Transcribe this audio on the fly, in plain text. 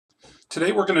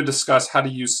Today we're going to discuss how to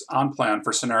use OnPlan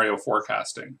for scenario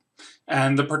forecasting.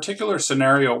 And the particular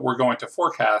scenario we're going to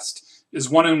forecast is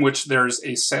one in which there's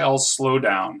a sales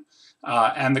slowdown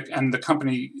and the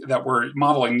company that we're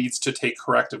modeling needs to take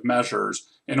corrective measures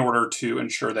in order to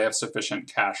ensure they have sufficient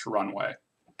cash runway.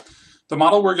 The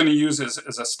model we're going to use is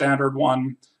a standard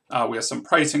one. We have some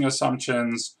pricing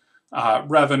assumptions.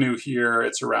 Revenue here,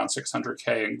 it's around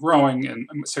 600K and growing, and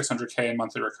 600K in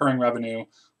monthly recurring revenue.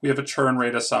 We have a churn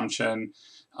rate assumption.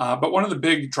 But one of the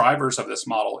big drivers of this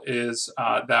model is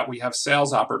that we have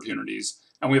sales opportunities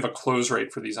and we have a close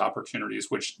rate for these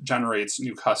opportunities, which generates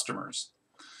new customers.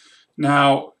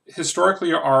 Now,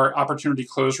 historically, our opportunity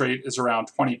close rate is around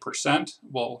 20%.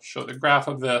 We'll show the graph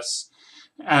of this.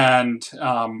 And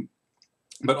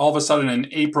but all of a sudden in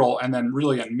April and then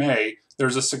really in May,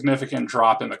 there's a significant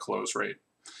drop in the close rate.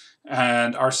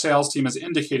 And our sales team is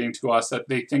indicating to us that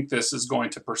they think this is going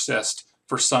to persist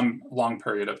for some long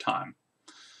period of time.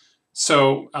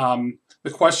 So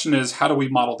the question is, how do we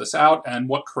model this out and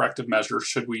what corrective measures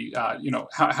should we,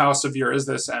 how severe is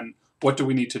this and what do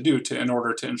we need to do in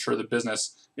order to ensure the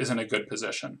business is in a good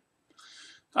position?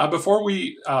 Before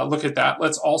we look at that,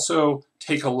 let's also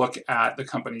take a look at the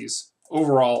company's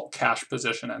overall cash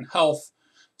position and health.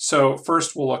 So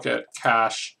first we'll look at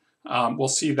cash. We'll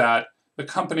see that the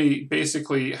company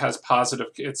basically has positive,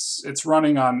 it's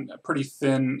running on a pretty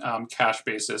thin cash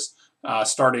basis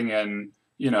starting in,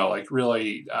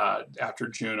 really after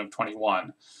June of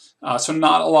 21. So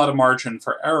not a lot of margin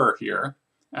for error here.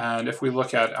 And if we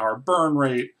look at our burn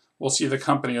rate, we'll see the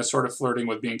company is sort of flirting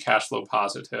with being cash flow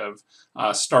positive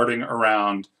starting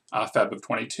around Feb of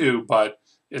 22, but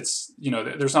it's,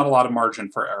 there's not a lot of margin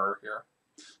for error here.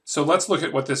 So let's look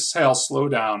at what this sales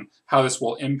slowdown, how this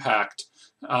will impact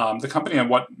the company and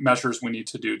what measures we need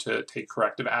to do to take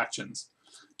corrective actions.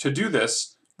 To do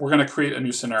this, we're going to create a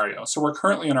new scenario. So we're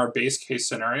currently in our base case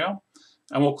scenario,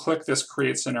 and we'll click this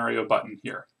Create Scenario button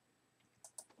here.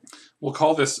 We'll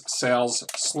call this Sales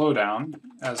Slowdown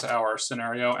as our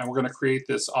scenario, and we're going to create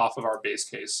this off of our base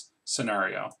case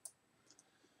scenario.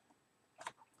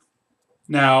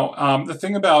 Now, the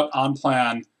thing about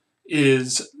OnPlan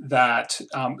is that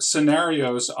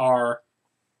scenarios are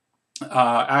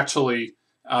actually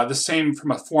the same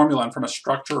from a formula and from a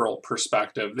structural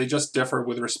perspective. They just differ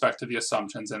with respect to the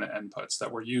assumptions and the inputs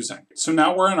that we're using. So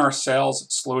now we're in our sales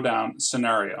slowdown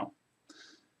scenario.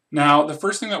 Now, the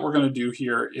first thing that we're going to do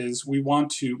here is we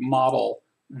want to model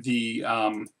the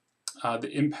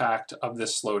impact of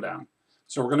this slowdown.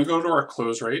 So we're going to go to our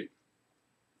close rate.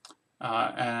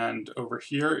 And over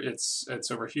here, it's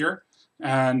over here.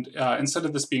 And instead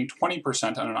of this being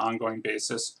 20% on an ongoing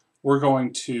basis, we're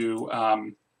going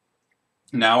to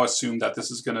now assume that this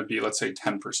is going to be, let's say,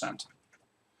 10%.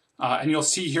 And you'll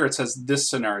see here it says this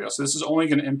scenario. So this is only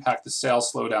going to impact the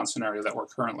sales slowdown scenario that we're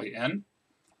currently in.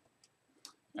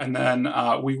 And then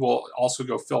we will also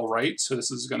go fill right. So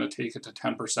this is going to take it to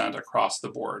 10% across the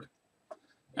board.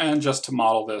 And just to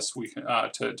model this, we can,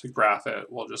 to graph it,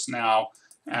 we'll just now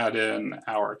add in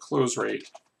our close rate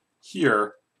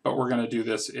here, but we're going to do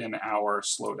this in our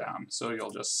slowdown. So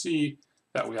you'll just see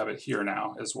that we have it here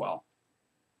now as well.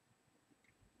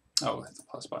 Oh, hit the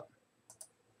plus button.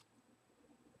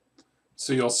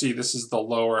 So you'll see this is the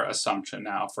lower assumption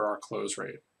now for our close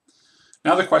rate.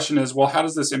 Now the question is, well, how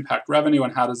does this impact revenue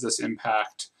and how does this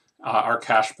impact our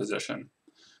cash position?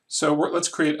 So let's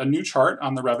create a new chart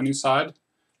on the revenue side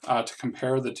to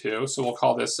compare the two. So we'll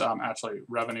call this actually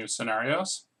revenue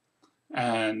scenarios.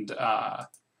 And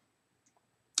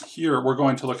here we're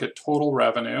going to look at total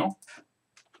revenue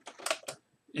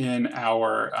in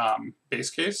our base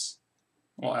case.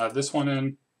 We'll add this one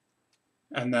in.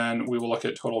 And then we will look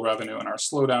at total revenue in our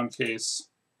slowdown case.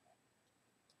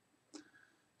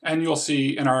 And you'll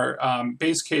see in our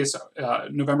base case,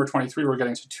 November 23, we're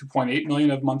getting to 2.8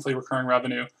 million of monthly recurring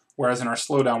revenue, whereas in our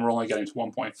slowdown, we're only getting to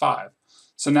 1.5.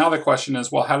 So now the question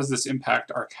is, well, how does this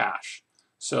impact our cash?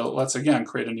 So let's again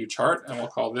create a new chart, and we'll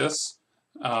call this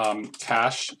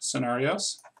cash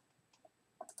scenarios.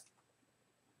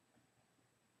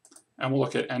 And we'll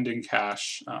look at ending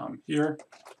cash here.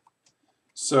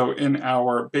 So in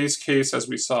our base case, as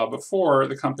we saw before,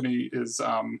 the company is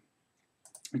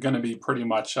going to be pretty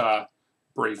much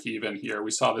break even here. We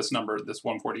saw this number, this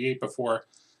 148 before,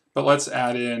 but let's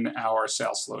add in our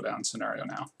sales slowdown scenario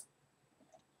now.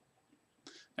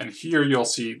 And here you'll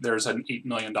see there's an $8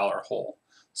 million hole.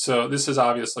 So this is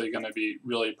obviously going to be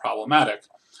really problematic.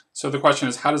 So the question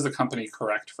is, how does the company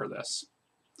correct for this?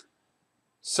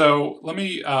 So let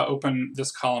me open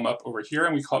this column up over here,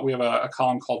 and we have a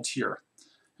column called tier.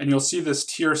 And you'll see this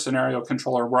tier scenario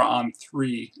controller, we're on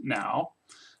 3 now.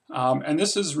 And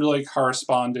this is really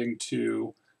corresponding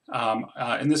to,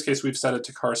 in this case, we've set it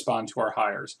to correspond to our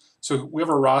hires. So we have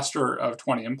a roster of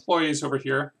 20 employees over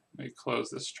here. Let me close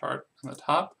this chart on the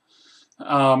top.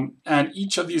 And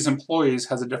each of these employees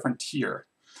has a different tier.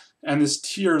 And this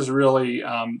tier is really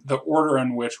the order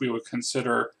in which we would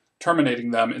consider terminating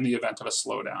them in the event of a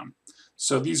slowdown.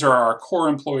 So these are our core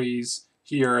employees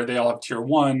here. They all have tier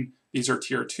 1. These are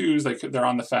tier 2s. They're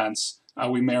on the fence.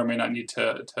 We may or may not need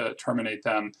to terminate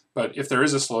them. But if there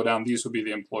is a slowdown, these would be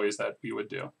the employees that we would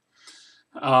do.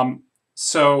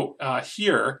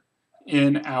 Here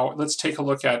in our, let's take a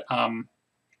look at,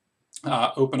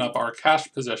 open up our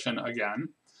cash position again.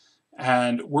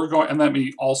 And we're going, and let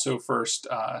me also first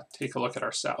take a look at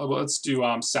our let's do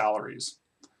salaries.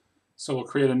 So we'll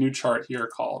create a new chart here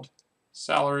called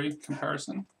salary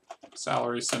comparison,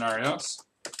 salary scenarios.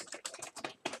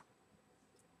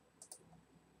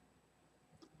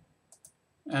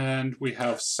 And we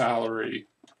have salary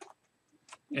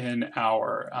in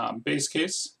our base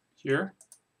case here.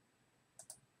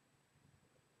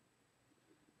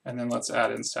 And then let's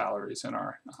add in salaries in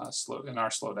our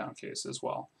slowdown case as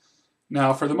well.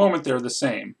 Now, for the moment, they're the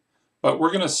same, but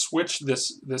we're going to switch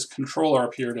this controller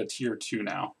up here to tier 2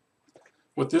 now.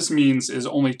 What this means is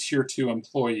only tier 2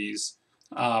 employees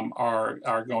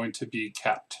are going to be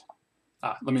kept.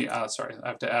 Sorry, I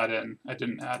have to add in, I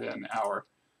didn't add in our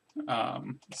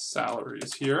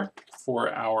salaries here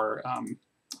for our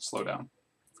slowdown.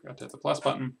 Forgot to hit the plus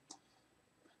button.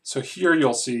 So here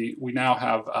you'll see we now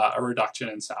have a reduction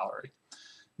in salary.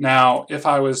 Now, if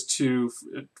I was to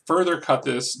further cut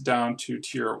this down to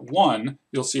tier 1,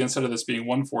 you'll see instead of this being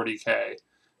 140K,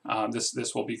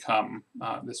 this will become,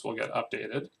 this will get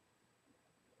updated.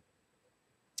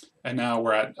 And now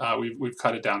we're at, we've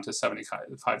cut it down to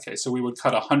 75K. So we would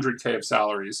cut 100K of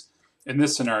salaries in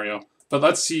this scenario. But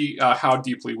let's see how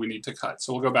deeply we need to cut.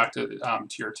 So we'll go back to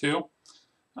tier 2,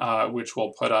 which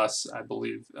will put us, I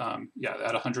believe, yeah,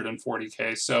 at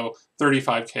 140K. So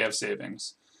 35K of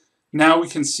savings. Now we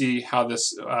can see how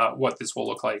this, what this will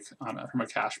look like from a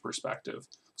cash perspective.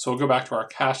 So we'll go back to our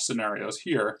cash scenarios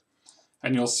here,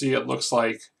 and you'll see it looks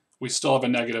like we still have a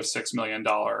negative $6 million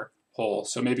hole.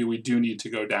 So maybe we do need to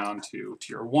go down to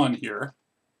tier 1 here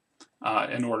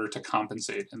in order to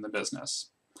compensate in the business.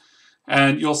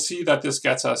 And you'll see that this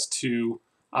gets us to,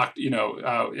 in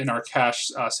our cash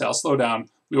sales slowdown,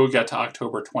 we will get to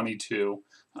October 22.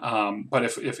 But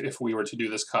if we were to do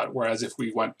this cut, whereas if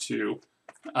we went to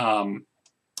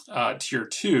tier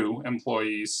 2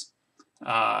 employees,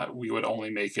 we would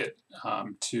only make it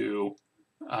to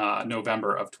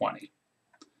November of 20.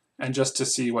 And just to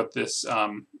see what this,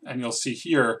 and you'll see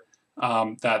here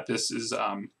that this is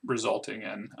resulting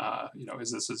in,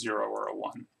 is this a 0 or a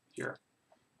 1 here?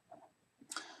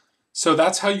 So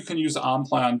that's how you can use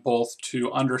OnPlan both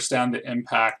to understand the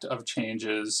impact of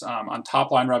changes on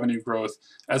top-line revenue growth,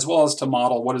 as well as to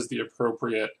model what is the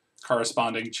appropriate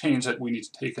corresponding change that we need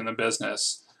to take in the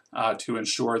business to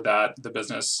ensure that the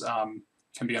business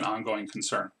can be an ongoing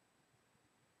concern.